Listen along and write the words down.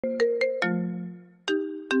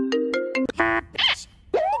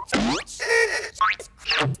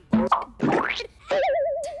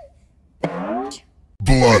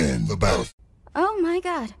Blood in the mouth. Oh my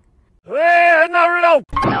god. What's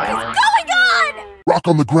going on? Rock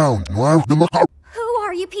on the ground. Who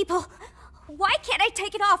are you people? Why can't I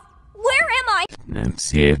take it off? Where am I? I'm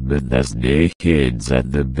safe, but there's the kids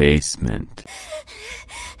at the basement.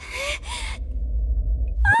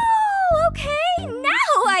 Oh, okay.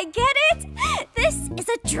 Now I get it. This is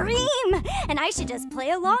a dream. And I should just play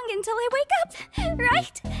along until I wake up.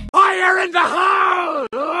 Right? Fire in the house!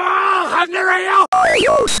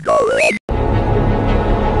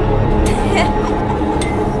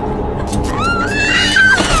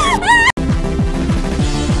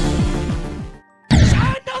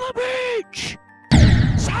 Sand on the beach!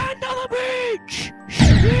 Sand on the beach!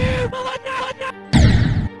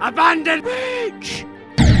 Abandoned beach!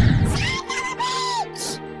 Sand on the beach!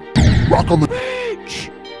 Rock on the beach!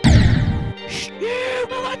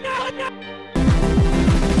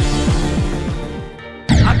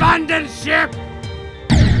 Abandoned ship!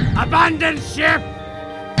 Abandoned ship!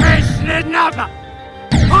 Fish another!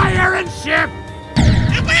 Fire and ship!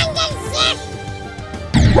 Abandoned ship!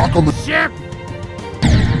 Rock on the ship!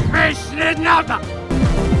 Fish another!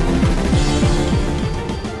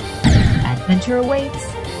 Adventure awaits.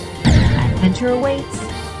 Adventure awaits.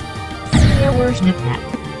 Sailor Snipnap.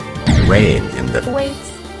 Rain in the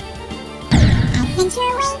Awaits. Adventure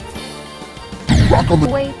awaits. rock on the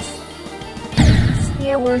Awaits.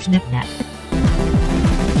 Sailor Snipnap.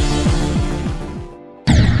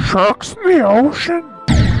 Sharks in the ocean!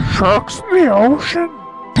 Sharks in the ocean!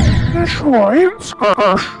 Destroying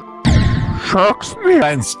squash! Sharks in the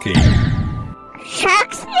landscape!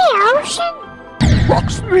 Sharks in the ocean.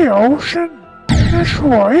 Rocks in the ocean!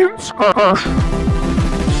 Destroying squash!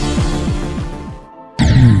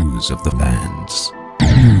 News of the lands.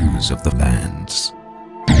 News of the lands.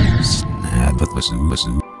 Snap at the zoo.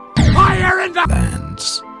 Fire in the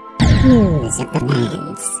Lands. News of the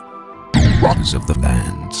lands. News of the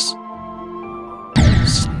lands.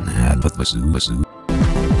 Snap at the zoo.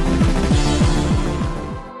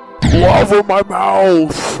 Lava my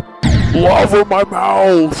mouth! Lava my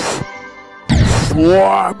mouth!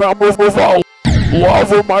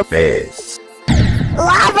 Lava my face!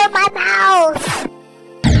 Lava my mouth.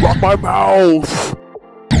 Rock my mouth!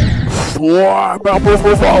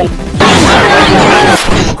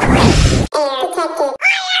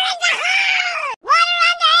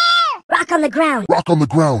 Rock on the ground. rock on the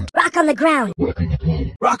ground. Rock on the ground.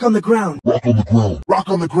 Rock on the ground! Rock on the ground. Rock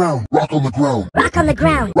on the ground. Rock on the ground. Rock on the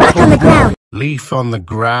ground. Rock on the ground. Leaf on the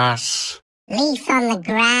grass! Leaf on the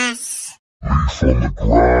grass. Leaf on the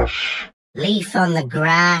grass. Leaf on the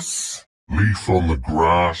grass. Leaf on the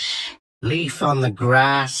grass. Leaf on the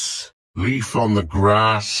grass! Leaf on the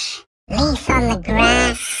grass! Leaf on the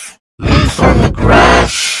grass. Leaf on the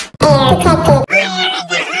grass!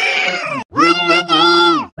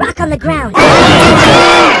 Rock on the ground. Area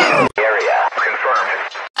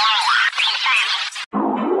confirmed.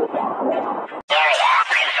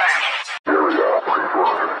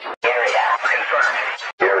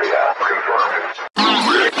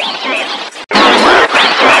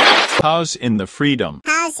 House in the freedom.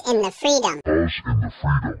 House in the freedom. House in the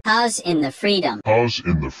freedom. House in the freedom. House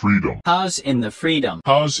in the freedom. House in the freedom.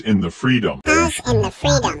 House in the freedom. House in the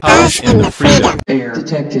freedom. House in the freedom. Air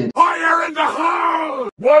detected. Fire in the house!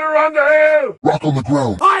 Water on the hill! Rock on the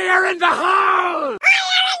ground. Fire in the house!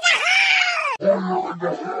 Fire in the house. Fire in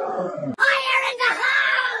the house!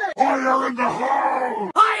 Fire in the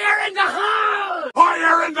house! Fire in the house!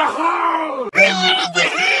 Fire in the house! Fire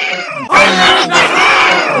in the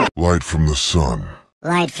house! Light from the sun.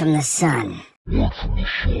 Light from the sun. Light from the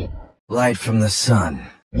sun. Light from the sun.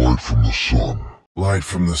 Light from the sun. Light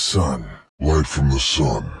from the sun. Light from the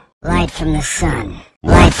sun. Light from the sun.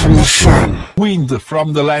 Light from the sun. Wind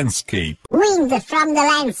from the landscape. Wind from the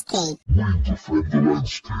landscape. Wind from the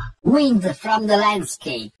landscape. Wind from the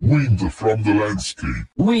landscape. Wind from the landscape.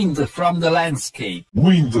 Wind from the landscape.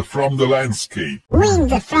 Wind from the landscape.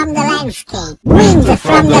 Wind from the landscape. Wind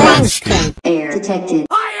from the landscape. Air detected.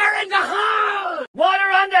 Fire in the house! Water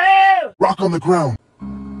on the hill! Rock on the ground.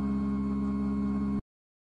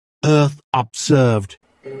 Earth observed.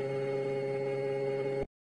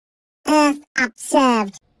 Earth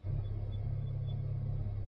observed.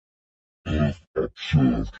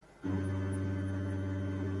 Observed.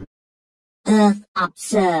 Earth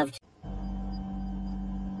observed.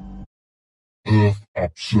 Earth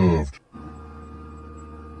observed.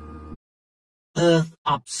 Earth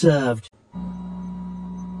observed.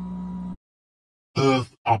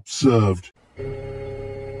 Earth observed.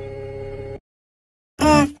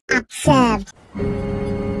 Earth Observed.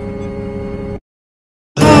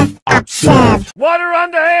 Earth observed. Water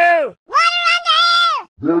on the hill! Water on the hill!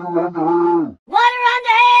 Water on the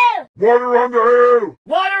hill! Water on the hill!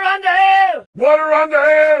 Water on the hill! Water on the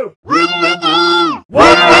hill! Water on the hill!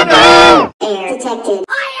 Water on the hill! Water on the hill! Air detected.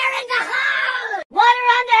 Fire in the hole! Water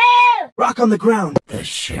on the hill! Rock on the ground. The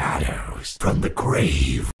shadows from the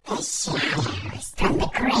grave. The shadows from the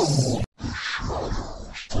grave.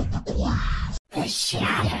 The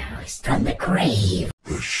shadows from the grave.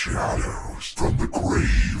 The shadows from the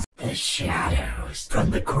grave. The shadows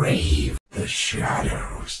from the grave. The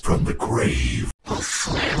shadows from the grave. The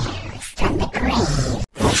shadows from the grave.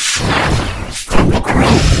 The shadows from the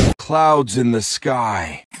grave. Clouds in the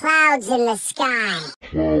sky. Clouds in the sky.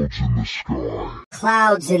 Clouds in the sky.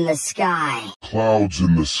 Clouds in the sky. Clouds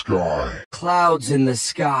in the sky. Clouds in the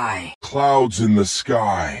sky. Clouds in the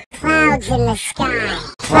sky. Clouds in the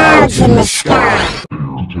sky. Clouds in the sky.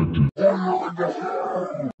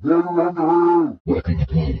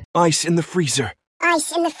 Ice in the freezer.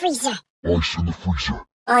 Ice in the freezer. Ice in the freezer.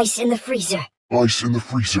 Ice in the freezer. Ice in the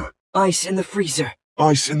freezer. Ice in the freezer.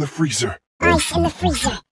 Ice in the freezer. Ice in the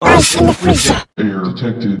freezer. Ice in the freezer. Air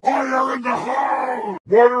detected. Fire in the hole!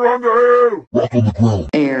 Water on the hill! Rock on the ground.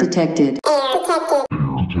 Air detected. Air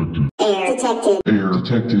detected. Air detected. Air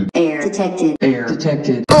detected. Air detected. Air detected. Air detected. Air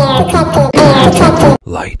detected. Air detected. Air detected.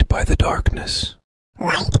 Light by the darkness.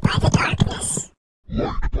 Light by the darkness.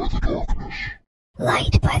 Light by the darkness.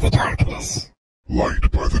 Light by the darkness.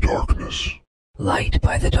 Light by the darkness. Light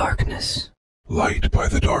by the darkness. Light by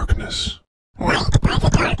the darkness. Light by the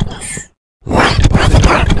darkness. Light by the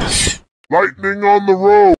darkness. Lightning on the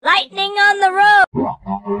road. Lightning on the road!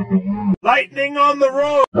 Lightning on the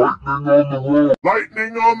road! Lightning on the road.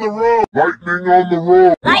 Lightning on the road. Lightning on the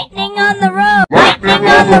road. Lightning on the road! Lightning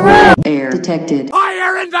on the road. Air detected.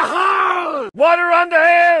 Fire in the hole! Water on the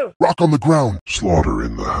hill! Rock on the ground. Slaughter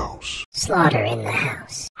in the house. Slaughter in the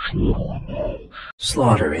house.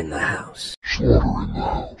 Slaughter in the house. Slaughter in the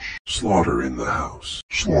house. Slaughter in the house.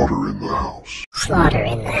 Slaughter in the house. Slaughter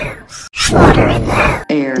in the house. Slaughter in the house.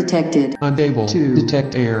 Air detected. Unable to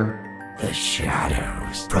detect air. The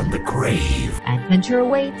shadows from the grave. Adventure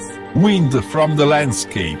awaits. Wind from the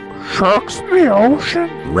landscape. Sharks in the ocean!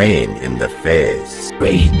 Rain in the face.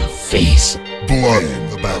 Rain in the face. Blood in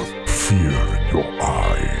the mouth. Fear in your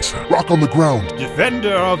eyes. Rock on the ground.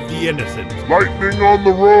 Defender of the innocent. Lightning on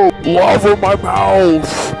the road. Lava my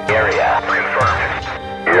mouth! Area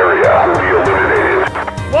confirmed. Area will be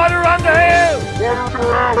eliminated. Water on the hill! Water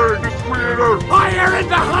drowning. Destroyer. Fire in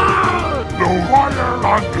the hole! No fire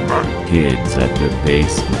on command. Kids at the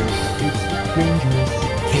basement.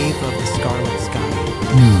 Cave of the Scarlet Sky.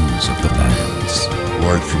 News of the lands.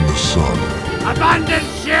 Light from the sun. Abandoned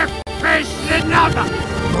ship! Fish in lava!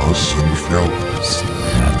 Us and fell.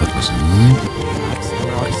 Snap at was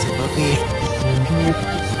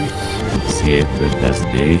Save the best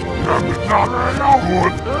day.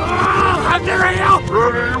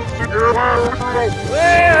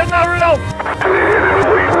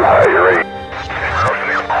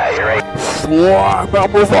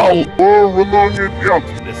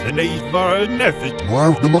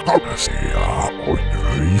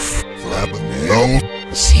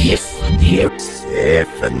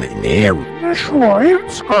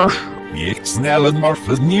 Ik snellen maar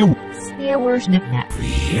vernieuw. Sneeuwers nipnap.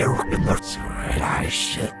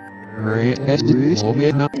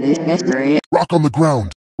 Rock on the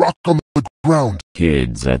ground. Rock on the ground.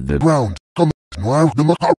 Kids at the Ground. Come on.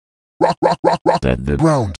 Rock, rock, rock, rock. at the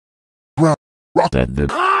Ground. Ground. Rock. at the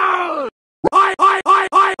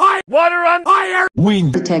Water on fire!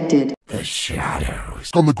 Wind. Detected. The shadows.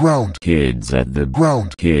 On the ground. kids at the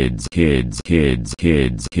Ground. kids.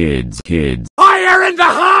 Fire in the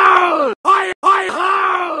hole! Fire, fire,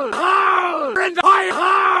 hole! Hole! In the fire,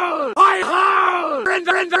 hole! Fire, hole!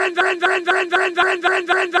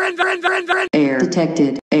 Air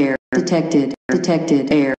detected. Air detected.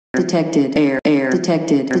 Detected. Air detected. Air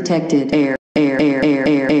detected. Detected. Air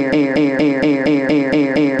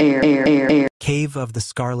Cave of the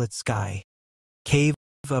Scarlet Sky. Cave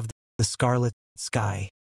of the Scarlet Sky.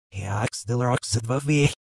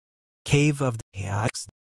 Cave of the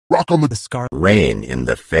Rock on the Scarlet. Rain in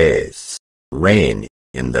the face. Rain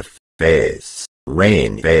in the face.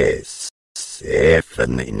 Rain face. Safe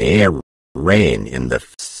in the air. Rain in the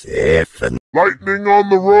safe and lightning on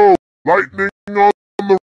the road. Lightning on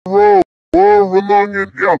the road. Oh, along it,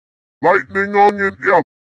 yeah. Lightning on it, yeah.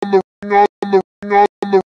 On the ring, on the ring, on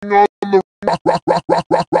the ring, on the rock, rock, rock, rock,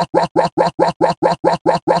 rock, rock, rock, rock, rock, rock, rock, rock,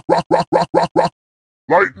 rock, rock, rock, rock, rock, rock, rock, rock.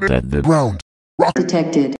 Lightning at the ground. Rock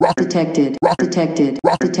detected. Rock detected. Rock detected.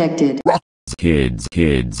 Rock detected. rock Kids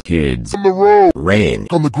on the road. Rain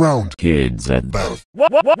On the ground. Kids at Battle.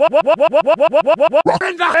 What in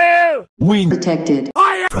the hell? Wind Protected.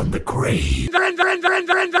 Fire From the grave. in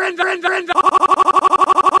the hole.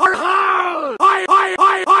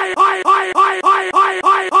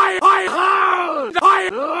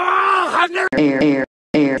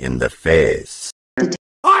 Air. in the face.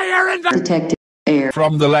 Fire in the Protected. Air.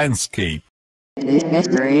 from the landscape.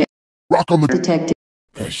 Area. Rock on the Protected.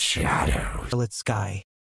 The shadows. Scarlet sky.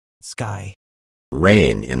 Sky.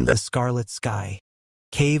 Rain in The the scarlet sky.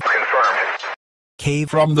 Cave. Confirmed. Cave.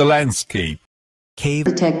 From the landscape. Cave.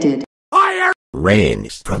 Protected. fire. rain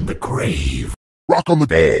From the grave. rock on the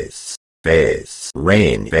face. Face.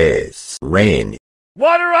 Rain face. Rain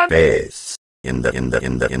Water on face. In the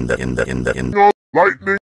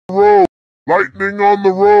lightning road. Lightning on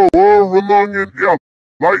the road. Roaring along in yeah.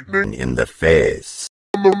 Lightning in the face.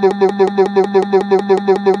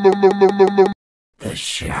 The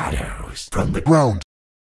shadows. From the ground.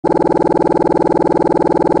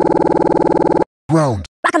 Ground.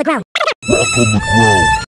 Rock on the ground. Rock on the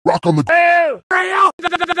ground. Rock on the hell.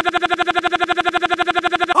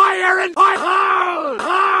 Fire in hole.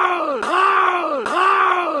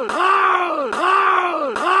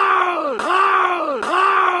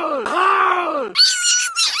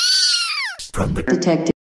 From the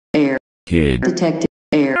Protected. Air. Kid. Protected.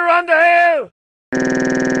 Air. Water on the hill.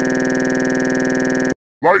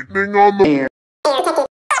 lightning on the Air.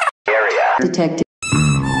 Area. Protected.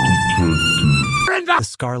 The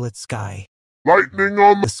scarlet sky. lightning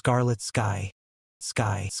on The scarlet sky.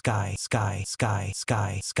 Sky.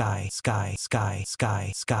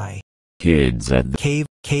 Kids at Cave.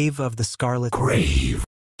 Cave of the scarlet. grave.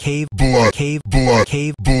 Cave. blood. Cave. Blood.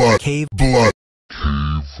 Cave. Blood. Cave. Blood.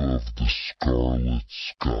 Cave of the Scarlet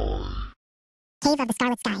Sky. Cave of the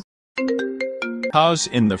Scarlet Sky. House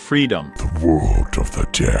in the freedom. The world of the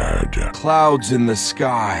dead. Clouds in the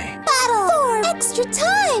sky. Battle for extra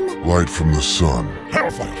time. Light from the sun.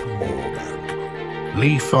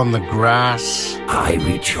 Leaf on the grass. I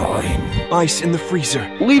rejoin. Ice in the freezer.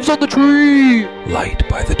 Leaves on the tree! Light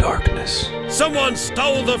by the darkness. Someone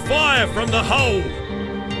stole the fire from the hole.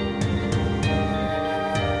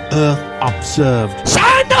 Earth observed.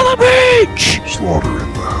 Sand on the beach! Slaughter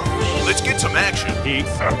in the house. Let's get some action, Heath.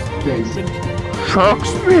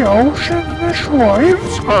 Sharks in the ocean, the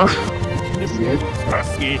schwimes, hush.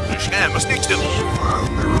 Sham, was next to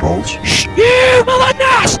Miracles. You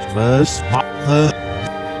nest! First, mother.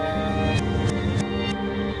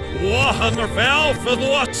 Wonderful för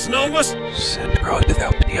vårt snås. Send God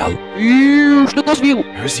without Peniel. You should not feel.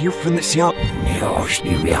 Who's here from the sea?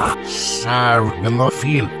 Neoshniria. Sargen the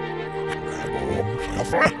field.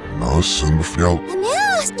 Nos in the fjell.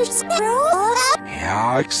 Master Squirrel.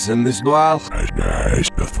 Yaks in this duel.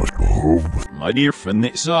 My dear friend,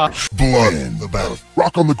 it's us. Blood in the battle.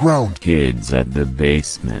 Rock on the ground. Kids at the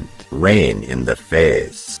basement. Rain in the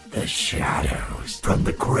face. The shadows. From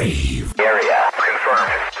the grave. Area.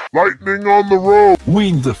 Confirmed. Lightning on the road.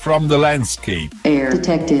 Wind from the landscape. Air.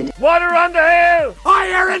 Protected. Water on the hill.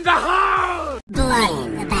 Fire in the hole. Blood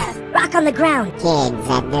in the battle. Rock on the ground. Kids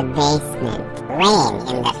at the basement. Rain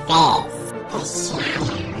in the face. The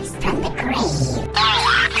shadows from the grave.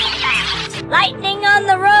 Lightning on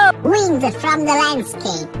the road. Wind from the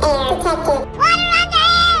landscape. Air protected. Water on the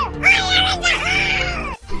hill. Fire in the house. Kids at the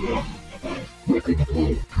basement. Rain in the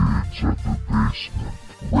face. The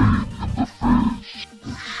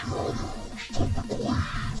shadows from the grave.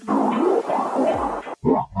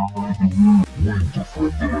 Wind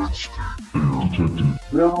from the landscape. Air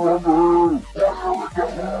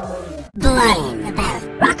protected. Blood in the battle.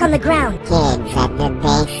 Rock on the ground. Kids at the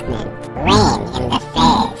basement. Rain in the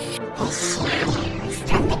face. The shadows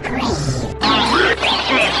from the grave.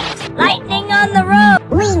 Lightning on the road.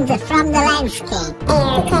 Wind from the landscape.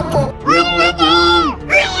 Air protected. Water on the hill.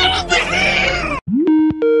 Fire in the house.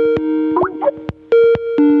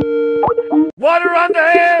 Water on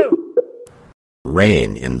the hill.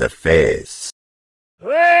 Rain in the face.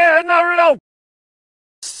 Way in the rope.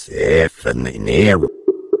 Safe in the air.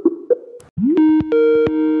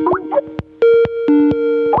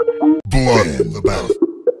 Blood in the battle.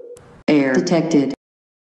 Air. Protected.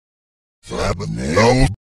 Flabanel.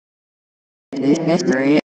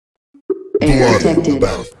 Area. Air. Blood in the Protected.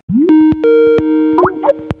 battle.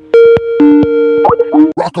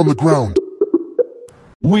 Rock on the ground.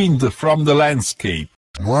 Wind from the landscape.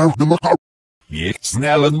 Noir in the house. Je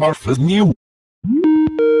snel en maar vernieuw.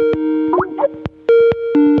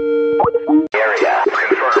 Area.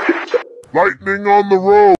 Confirmed. Lightning on the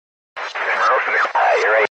road.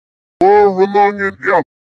 Roaring along in yeah.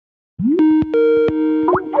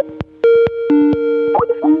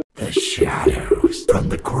 from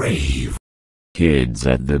the grave. Kids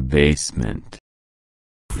at the basement.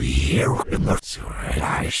 Here in the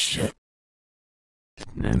shit.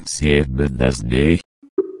 Nemsiev bedazde.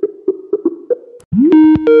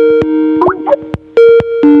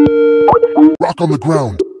 Rock on the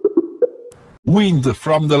ground. Wind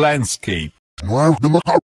from the landscape.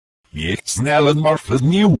 Ik snellen maar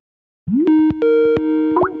vernieuw.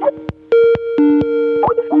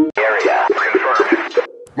 Area confirmed.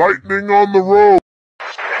 Lightning on the road.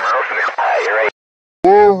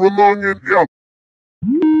 Rolling in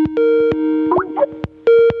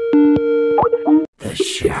The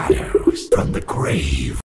shadows from the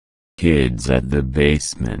grave. Kids at the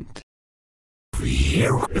basement.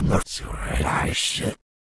 Here in the shit.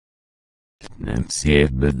 Nemsiev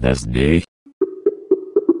bedazde.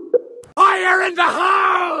 Fire in the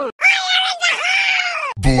hole!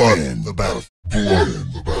 blood in the mouth. Blood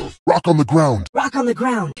in the mouth. Rock on the ground. Rock on the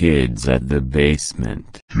ground. Kids at the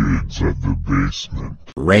basement. Kids at the basement.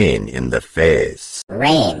 Rain in the face.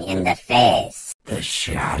 Rain in the face. The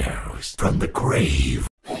shadows from the grave.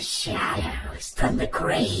 The shadows from the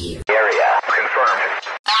grave. Area confirmed.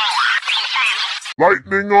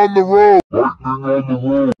 Lightning on the road. Lightning on the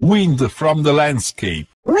road. Wind from the landscape.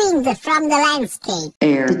 Wind from the landscape.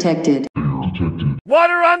 Air detected.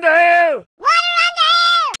 Water on the hill!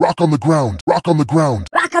 Rock on the ground. Rock on the ground.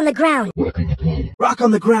 Rock on the ground. Rock on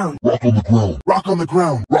the ground. Rock on the ground. Rock on the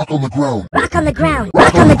ground. Rock on the ground. Rock on the ground.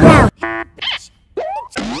 Rock on the ground.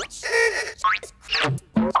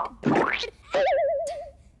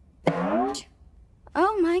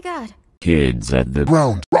 Oh my god. Kids at the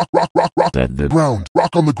ground. Rock, rock, rock, rock. At the ground.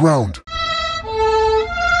 Rock on the ground.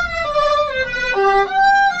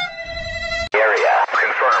 Area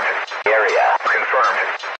confirmed. Area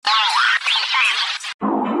confirmed.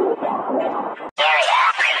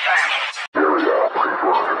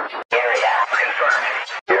 Area confirmed.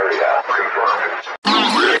 Area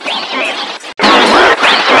confirmed.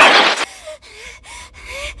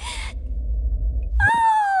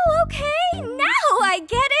 Oh, okay. Now I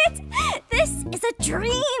get it. This is a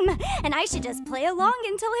dream, and I should just play along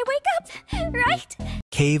until I wake up, right?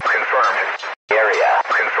 Cave. Confirmed. Area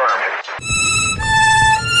confirmed.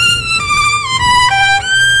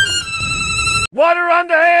 Water on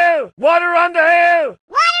the hill! Water on the hill!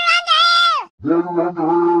 Water on the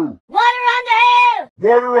hill. Water on the hill!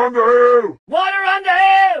 Water on the hill. Water on the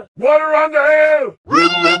hill! Water on the hill. Water on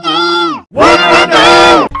the hill. Water on the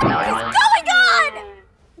hill! What's going on?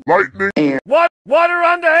 Lightning. Air. Water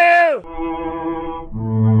on the hill!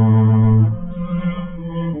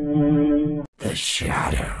 The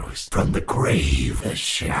shadows from the grave. The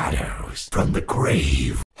shadows from the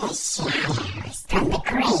grave. The shadows from the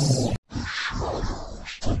grave.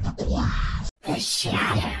 The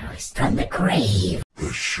shadows from the grave.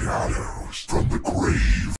 The shadows from the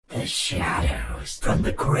grave. The shadows from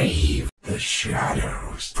the grave. The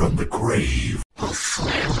shadows from the grave. The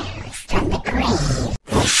shadows from the grave.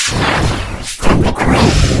 The shadows from the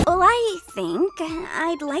grave. Well, I think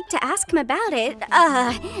I'd like to ask him about it.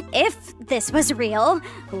 If this was real,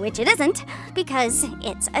 which it isn't, because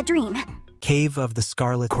it's a dream. Cave of the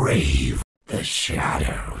Scarlet Grave. The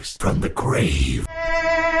shadows from the grave.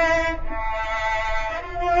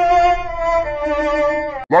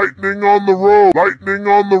 Lightning on the road. Lightning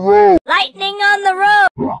on the road. Lightning on the road!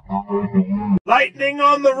 Lightning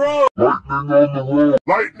on the road! Lightning on the road.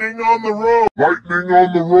 Lightning on the road. Lightning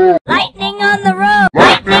on the road. Lightning on the road!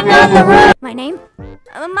 Lightning on the road. My name?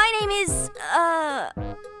 My name is, oh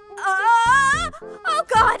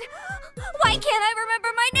god! Why can't I remember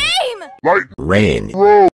my name? Rain.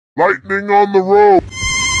 Road. Lightning on the road.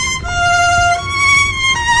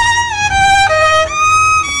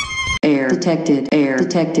 Air detected. Air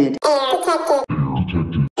detected.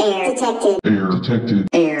 Air detected. Air detected.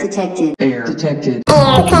 Air detected. Air detected.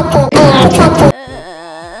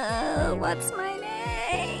 What's my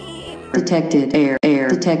name? Detected. Air. Air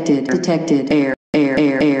detected. Detected. Air. Air.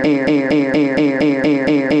 Air. Air. Air. Air. Air. Air. Air. Air.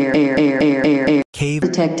 Air. Air. Air. Air. Air. Air. Cave.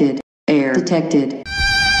 Detected. Air detected.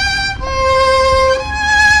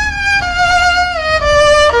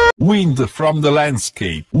 Wind from the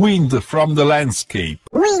landscape. Wind from the landscape.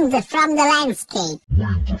 Wind from the landscape.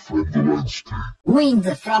 Wind from the landscape.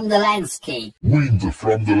 Wind from the landscape. Wind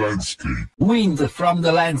from the landscape. Wind from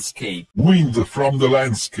the landscape. Wind from the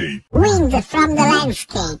landscape. Wind from the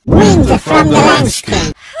landscape. Wind from the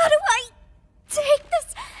landscape. How do I take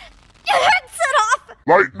this headset off?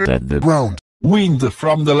 Lightning. At the ground. Wind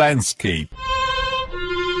from the landscape.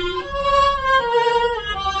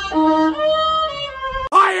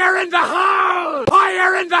 Fire in the hole!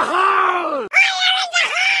 Fire in the hole! Fire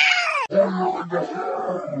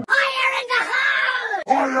in the hole!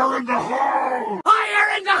 Fire in the hole! Fire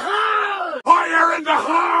in the hole! Fire in the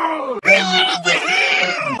hole!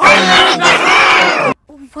 Fire in the hole!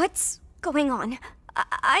 What's going on?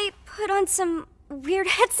 I put on some weird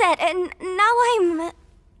headset and now I'm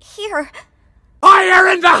here. Fire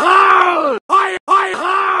in the hole! Fire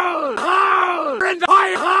hole! Hole! In the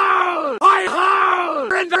hole! Hole!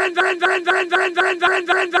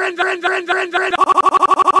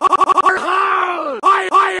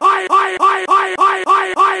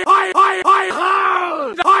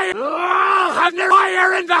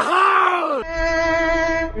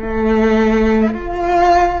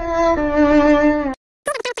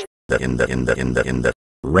 In the in the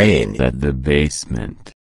rain at the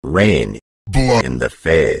basement. Rain. Blood in the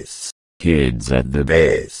face. Kids at the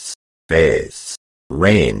base. Face.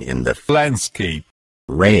 Rain in the landscape.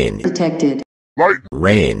 Rain. Detected. Light.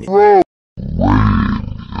 Rain. Roll.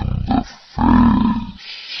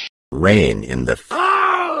 Rain in the Rain in the face.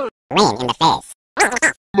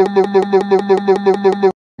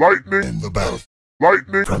 Lightning In the mouth.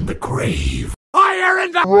 Lightning From the grave. fire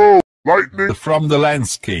in the roll. Lightning From the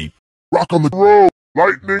landscape. rock on the roll.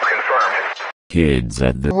 Lightning Confirmed. kids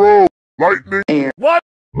at the roll. Lightning Air. what?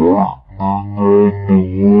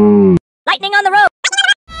 Lightning on the road!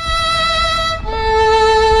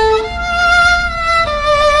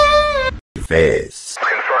 face.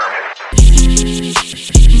 Confirmed.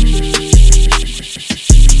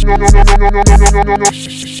 no no no no no no no no no no no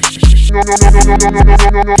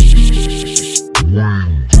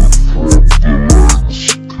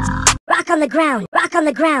Rock on the ground! Rock on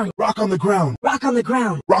the ground! Rock on the ground. Rock on the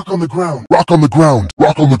ground. rock on the ground. Rock on the ground.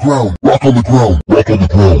 Rock on the ground. Rock on the ground. Rock on the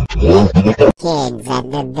ground.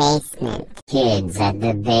 Kids at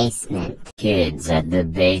the basement. Kids at the basement. Kids at the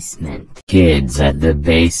basement. Kids at the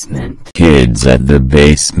basement. Kids at the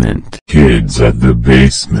basement. Kids at the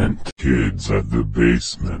basement. Kids at the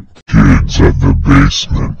basement. Kids at the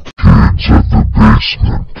basement. Kids at the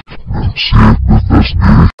basement. Now say it with us,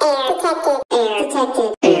 Air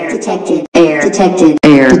detected. Air detected. Air detected.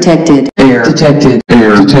 Air detected. Air detected.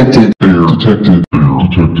 Air detected. Air detected.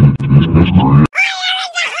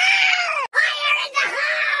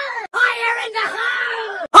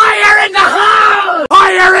 Fire in the hole!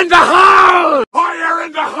 Fire in the hole! Fire in the hole! Fire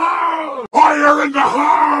in the hole! Fire in the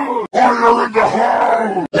hole! Fire in the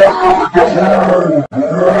hole!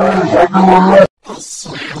 The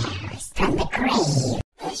shadows from the grave.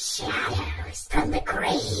 The shadows from the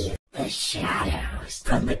grave. The shadows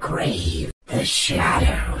from the grave. The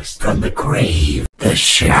shadows from the grave. The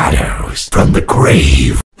shadows from the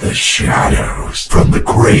grave. The shadows from the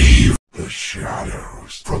grave. The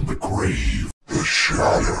shadows from the grave. The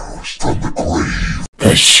shadows from the grave.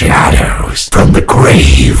 The shadows from the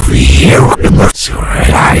grave. Here in the sword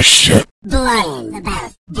I shit. Blood in the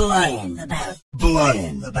mouth. Blood in the mouth. Blood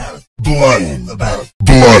in the mouth. Blood in the mouth.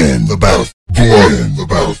 Blood in the mouth. Blood in the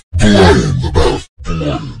mouth. Blood in the mouth. Blood in the mouth.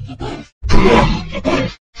 Blood in the mouth.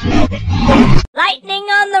 Lightning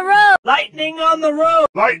on the road! Lightning on the road!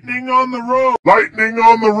 Lightning on the road! Lightning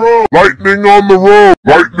on the road! Lightning on the road!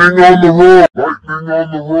 Lightning on the road! Lightning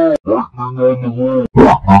on the road!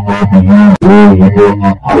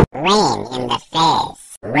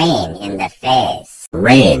 Rain in the face.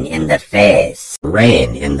 Rain in the face.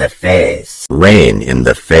 Rain in the face. Rain in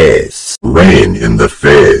the face. Rain in the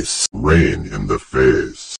face. Rain in the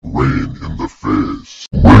face. Rain in the face.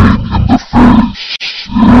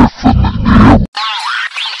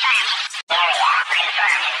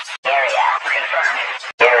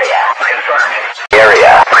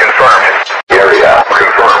 Area confirmed. Area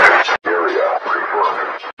confirmed.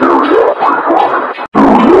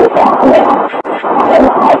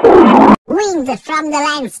 Wind from the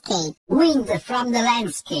landscape. Wind from the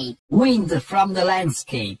landscape. Wind from the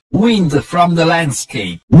landscape. Wind from the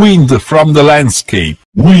landscape. Wind from the landscape.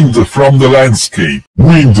 Wind from the landscape.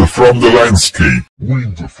 Wind from the landscape.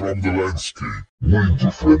 Wind from the landscape.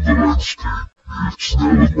 Wind from the landscape. It's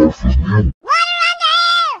Xenomorph's new.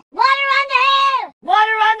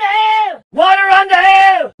 Water on the hill! Water on the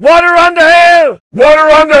hill! Water on the hill!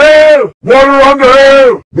 Water on the hill! Water on the hill! Water on the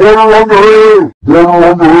hill! Water on the hill! Water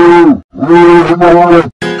on the hill!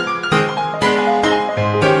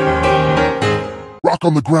 Rock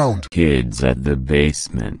on the ground. Kids at the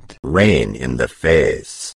basement. Rain in the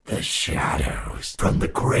face. The shadows from the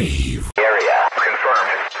grave. Area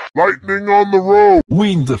confirmed. Lightning on the road.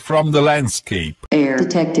 Wind from the landscape. Air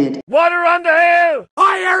detected. Water on the hill!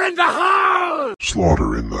 Fire in the hole!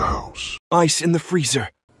 Slaughter in the house. Ice in the freezer.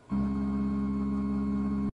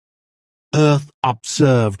 Earth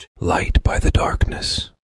observed. Light by the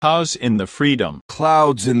darkness. House in the freedom.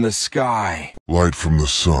 Clouds in the sky. Light from the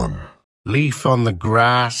sun. Leaf on the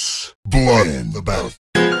grass. Blood in the battle.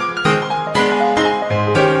 From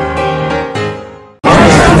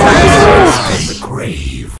the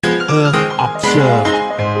grave. Earth observed.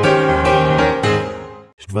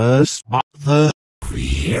 Verse the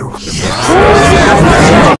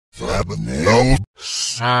Flabanel.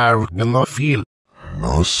 Sarganophil.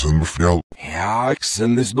 Nosenfjell.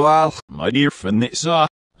 Jackson is dwell. My dear friend, it's a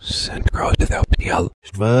send crowd without yell.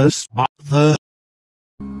 Verse the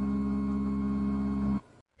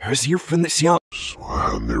Where's your friend that's young?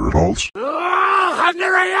 Swanirals.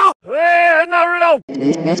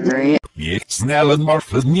 Snell and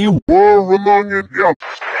Murphy new. War along in yeah.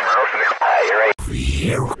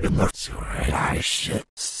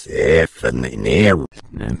 Safe and in air.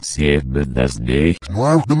 I'm safe, but that's day.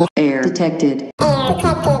 Air detected.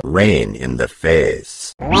 Rain in the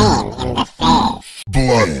face. Rain in the face.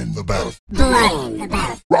 Blood in the battle. Blood in the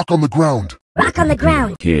battle. Rock on the ground. Rock on the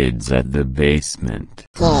ground. Kids at the basement.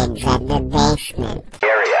 Kids at the basement.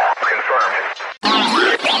 Area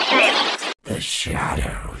confirmed. The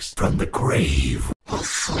shadows from the grave. The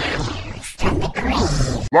shadows from the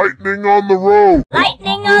grave. Lightning on the road.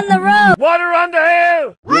 Lightning on the road. Water on the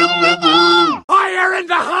hill! Fire in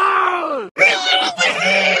the hole!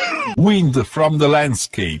 Wind from the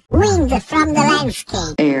landscape. Wind from the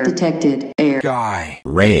landscape. Air detected. Air. guy.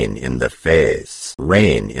 Rain in the face.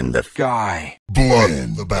 Rain in the Guy. Blood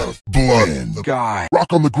in the battle. Blood in the Guy.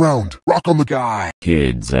 Rock on the ground. Rock on the Guy.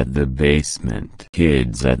 Kids at the basement.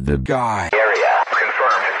 Kids at the Guy. Area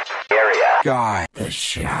confirmed. Area. Guy. The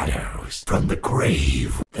shadows from the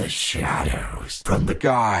grave. The shadows from the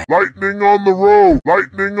Guy. Lightning on the road.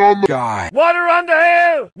 Lightning on the Guy. Water on the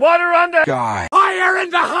hill! Water on the... Guy. Fire in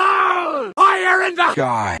the hole! Fire in the...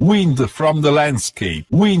 Guy. Wind from the landscape.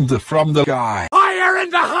 Wind from the Guy. Fire in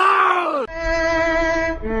the hole!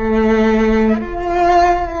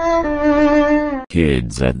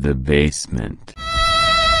 kids at the basement.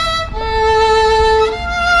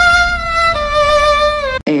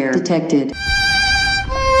 Air detected.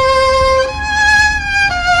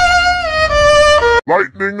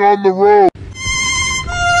 Lightning on the road.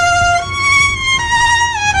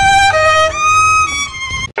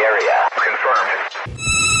 Area confirmed.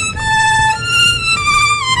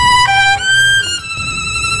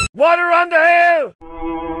 Water on the hill!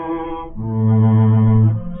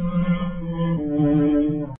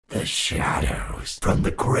 The shadows from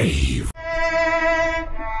the grave.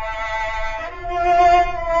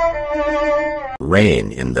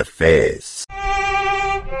 Rain in the face.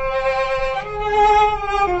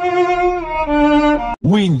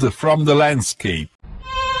 Wind from the landscape.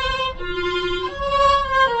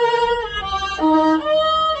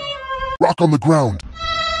 Rock on the ground.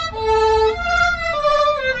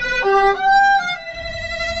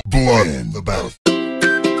 Blood in the battle.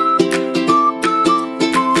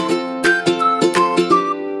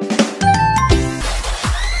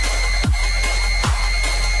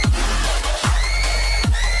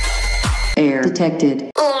 Air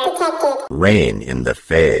detected. Rain in the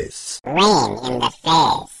face. Rain in the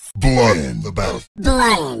face. Blood in the battle.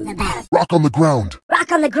 Blood in the battle. Rock on the ground.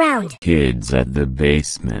 Rock on the ground. Kids at the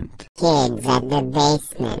basement. Kids at the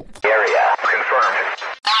basement. Area confirmed.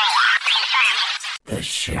 The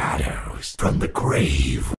shadows from the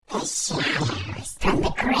grave. The shadows from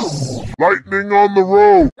the grave. Lightning on the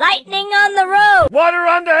road. Lightning on the road. Water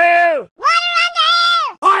on the hill! Water on the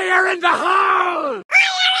hill! Fire in the hole!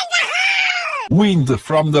 Wind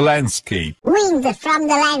from the landscape. Wind from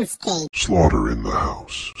the landscape. Slaughter in the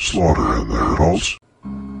house. Slaughter in the house.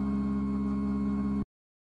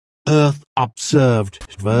 Earth observed.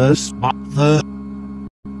 Verse the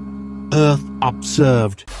Earth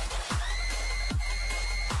observed.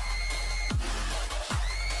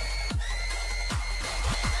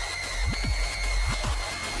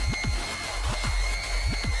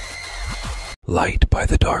 Light by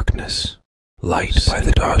the darkness. Light by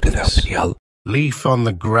the darkness. Yell. Leaf on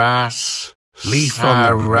the grass. Leaf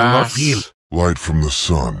on the grass. Light from the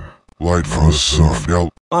sun. Light from the sun.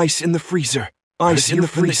 Ice in the freezer. Ice in the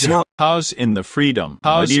freezer. House in the freedom.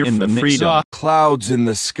 House in the freedom. Clouds in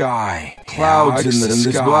the sky. Clouds in the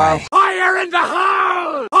sky. Fire in the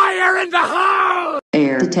hole! Fire in the hole!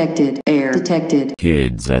 Air detected. Air detected.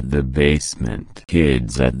 Kids at the basement.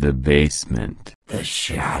 Kids at the basement. The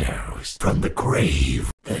shadows from the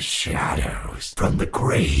grave. The shadows from the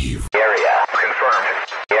grave. Area confirmed.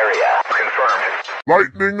 Area confirmed.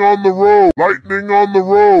 Lightning on the road. Lightning on the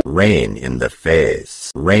road. Rain in the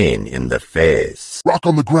face. Rain in the face. Rock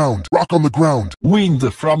on the ground. Rock on the ground.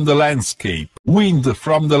 Wind from the landscape. Wind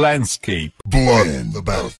from the landscape. Blood in the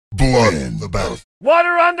battle. Blood in the battle. Water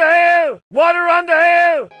on the hill! Water on the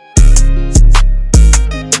hill!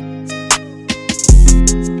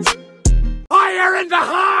 Fire in the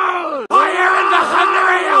hole! Fire in the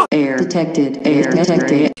hole! Air detected. Air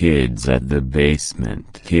detected. Kids at the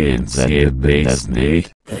basement. Kids at the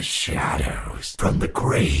basement. The shadows from the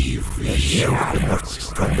grave. The shadows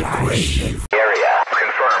from the grave. Area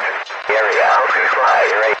confirmed. Area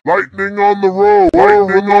confirmed. Lightning on the road.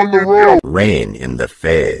 Lightning on the road. Rain in the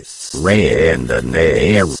face. Rain in the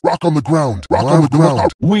air. Rock on the ground. Rock on the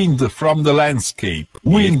ground. Wind from the landscape.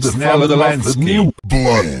 Wind from the landscape.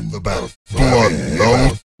 Blood in the mouth. Blood in the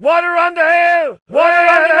mouth. Water on the hill! Water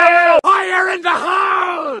on the hill! Fire in the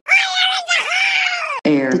hole!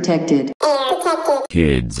 Air detected.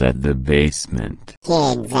 Kids at the basement.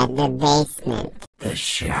 Kids at the basement. The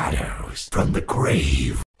shadows from the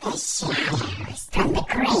grave. The shadows from the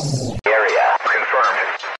grave. Area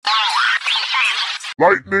confirmed.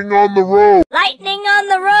 Lightning on the road. Lightning on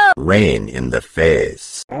the road. Rain in the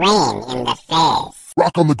face. Rain in the face.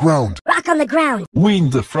 Rock on the ground. Rock on the ground.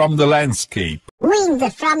 Wind from the landscape. Wind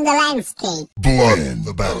from the landscape. Blood in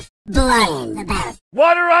the mouth. Blood in the mouth.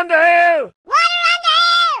 Water on the hill! Water on the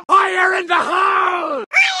hill! Fire in the hole! Fire in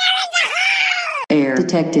the hole! Air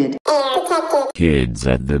detected. Air detected. Kids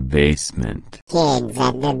at the basement. Kids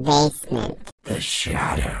at the basement. The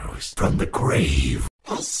shadows from the grave.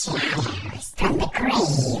 The shadows from the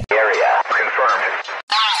grave. Area confirmed.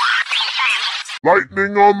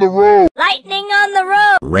 Lightning on the road. Lightning on the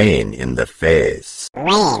road. Rain in the face.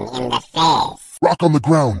 Rain in the face. Rock on the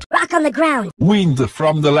ground. Rock on the ground. Wind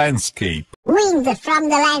from the landscape. Wind from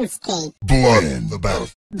the landscape. Blood in the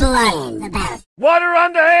mouth. Blood in the mouth. Water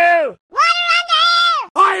on the hill! Water on the hill!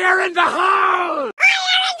 Fire in the hole! Fire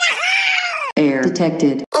in the hole! Air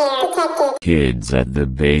detected. Air detected. Kids at the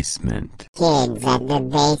basement. Kids at the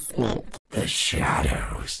basement. The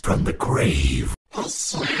shadows from the grave. The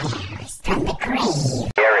shadows from the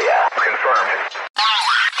grave. Area confirmed.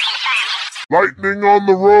 Lightning on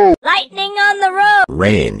the road. Lightning on the road.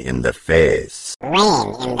 Rain in the face.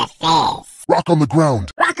 Rain in the face. Rock on the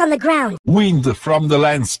ground. Rock on the ground. Wind from the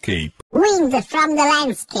landscape. Wind from the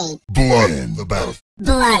landscape. Blood in the mouth.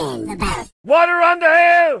 Blood in the mouth. Water on the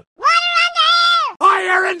hill! Water on the hill!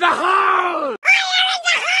 Fire in the hole! Fire in the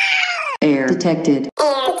hole! Air detected.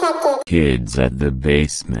 Air detected. Kids at the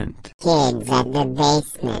basement. Kids at the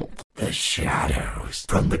basement. The shadows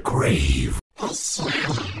from the grave. The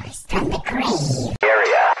shadows from the grave.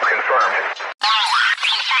 Area confirmed.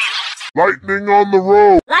 Lightning on the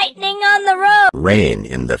road. Lightning on the road. Rain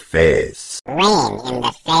in the face. Rain in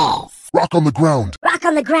the face. Rock on the ground. Rock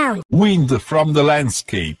on the ground. Wind from the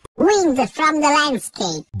landscape. Wind from the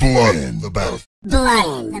landscape. Blood in the mouth. Blood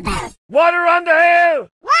in the mouth. Water on the hill!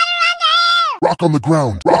 Water on the hill! Rock on the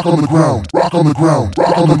ground. Rock on the ground. Rock on the ground.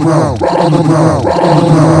 Rock on the ground. Rock on the ground. Rock on the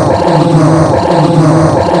ground. Rock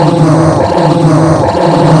on the ground. Rock on the ground. Rock on the ground. Rock on the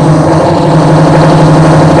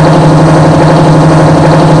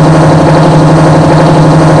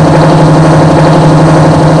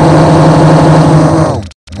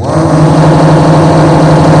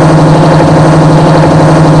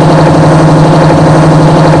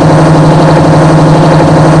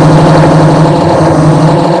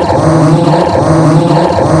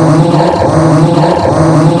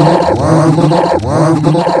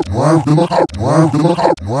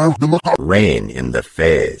Rain in the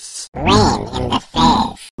face. Rain in the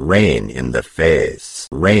face. Rain in the face.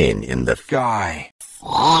 Rain in the Guy.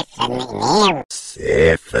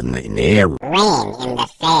 Safe in the air. Rain in the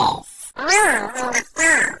face.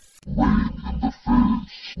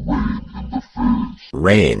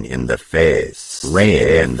 Rain in the face.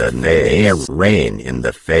 Rain in the air. Rain in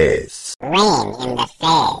the face. Rain in the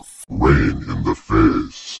face.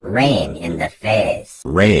 Rain in the face.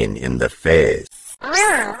 Rain in the face. Rain in the face.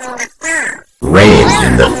 Rain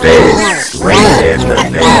in the face. Rain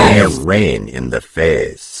in the air. Rain in the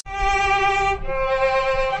face.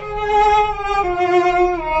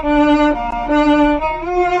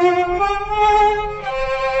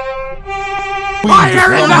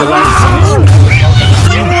 Fire in the hole!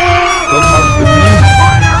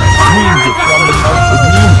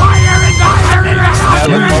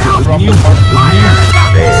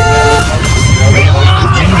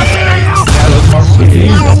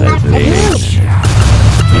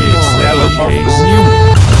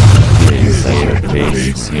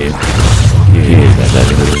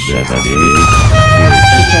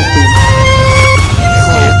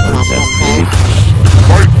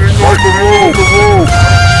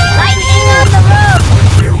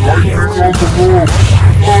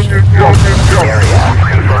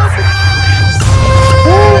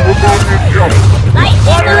 Lightning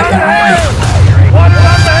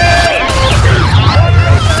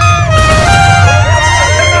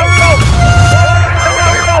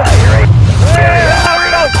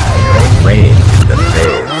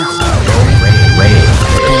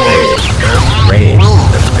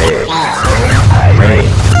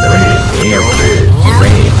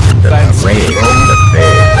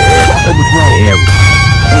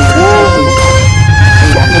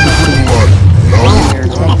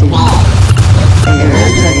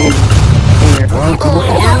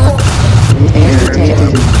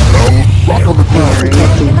detected. Rock on the ground.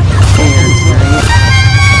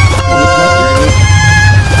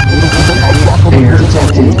 Air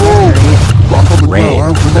detected. Rock on the Rain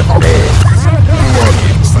ground. in the face.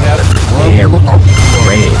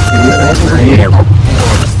 Rain in the air.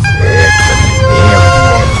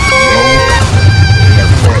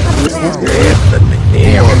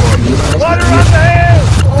 Water on the hill!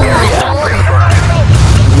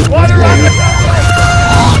 Water on the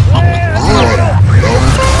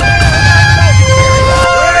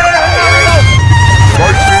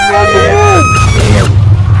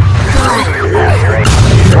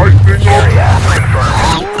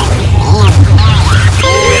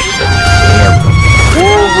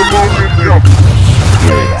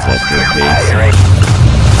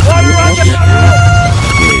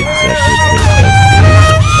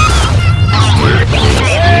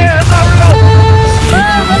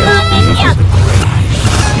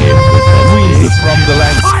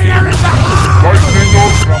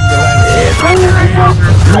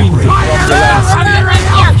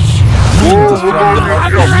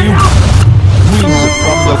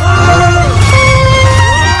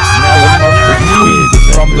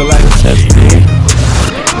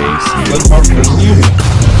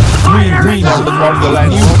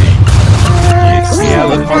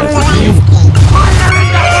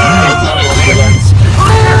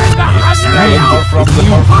from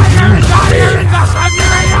the